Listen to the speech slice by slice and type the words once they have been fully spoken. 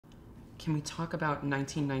can we talk about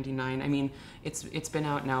 1999? I mean, it's been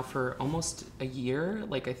out now for almost a year.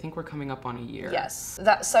 Like, I think we're coming up on a year. Yes.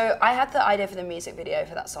 So I had the idea for the music video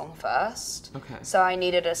for that song first. Okay. So I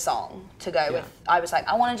needed a song to go with. I was like,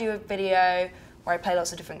 I want to do a video where I play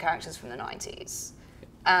lots of different characters from the 90s.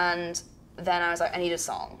 And then I was like, I need a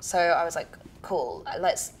song. So I was like, cool,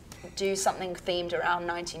 let's do something themed around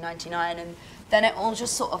 1999. And then it all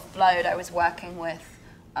just sort of flowed. I was working with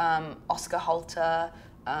Oscar Holter,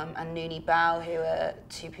 and Noonie Bao, who are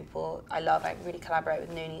two people I love. I really collaborate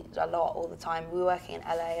with Noonie a lot all the time. We were working in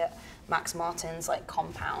LA at Max Martin's like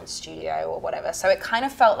compound studio or whatever. So it kind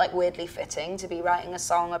of felt like weirdly fitting to be writing a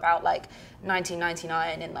song about like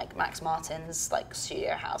 1999 in like Max Martin's like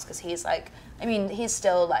studio house, because he's like, I mean, he's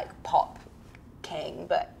still like pop king,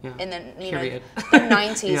 but in the the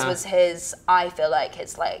 90s was his, I feel like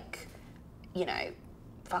his like, you know,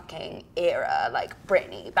 fucking era, like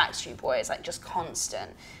Britney, Backstreet Boys, like just constant.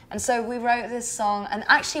 And so we wrote this song, and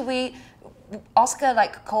actually Oscar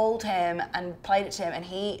like called him and played it to him, and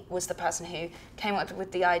he was the person who came up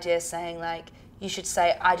with the idea, saying like, you should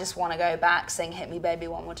say, I just want to go back, sing Hit Me Baby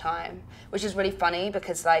One More Time, which is really funny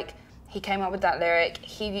because like he came up with that lyric,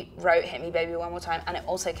 he wrote Hit Me Baby One More Time, and it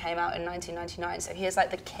also came out in 1999, so he is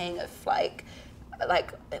like the king of like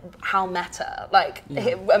how meta, like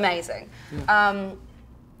amazing.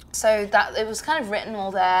 So that it was kind of written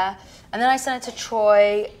all there, and then I sent it to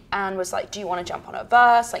Troy and was like, do you want to jump on a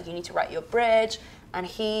verse? Like, you need to write your bridge. And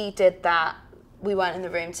he did that. We weren't in the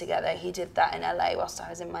room together. He did that in LA whilst I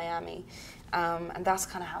was in Miami, and that's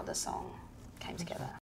kind of how the song came together.